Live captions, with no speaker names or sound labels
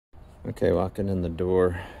Okay, walking in the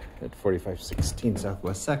door at 4516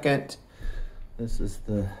 Southwest 2nd. This is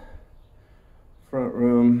the front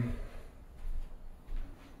room.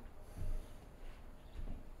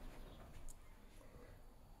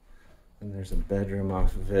 And there's a bedroom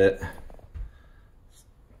off of it.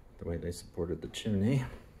 The way they supported the chimney.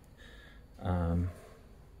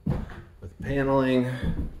 With paneling,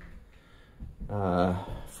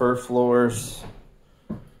 fir floors,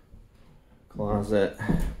 closet.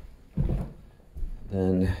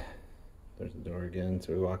 Then there's the door again,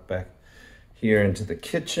 so we walk back here into the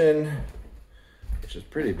kitchen, which is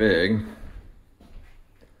pretty big.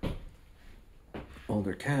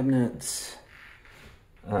 Older cabinets,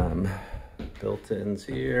 built-ins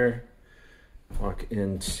here. Walk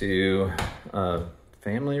into a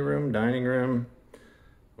family room, dining room,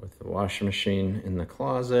 with the washing machine in the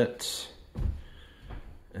closet.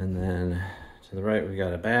 And then to the right, we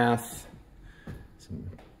got a bath, some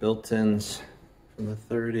built-ins from the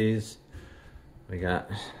 30s. We got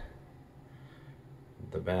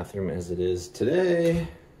the bathroom as it is today.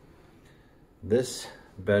 This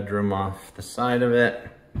bedroom off the side of it,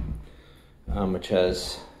 which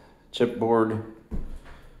has chipboard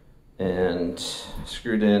and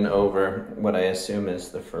screwed in over what I assume is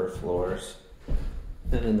the fir floors.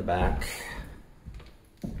 Then in the back,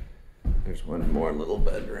 there's one more little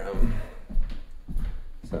bedroom.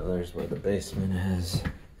 So there's where the basement is.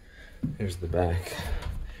 Here's the back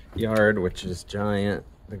yard, which is giant.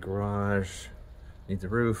 The garage needs a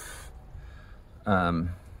roof.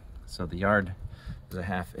 So the yard is a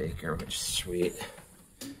 ½ acre, which is sweet.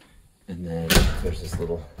 And then there's this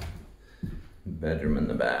little bedroom in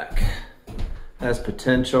the back. Has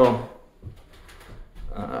potential.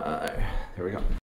 There we go.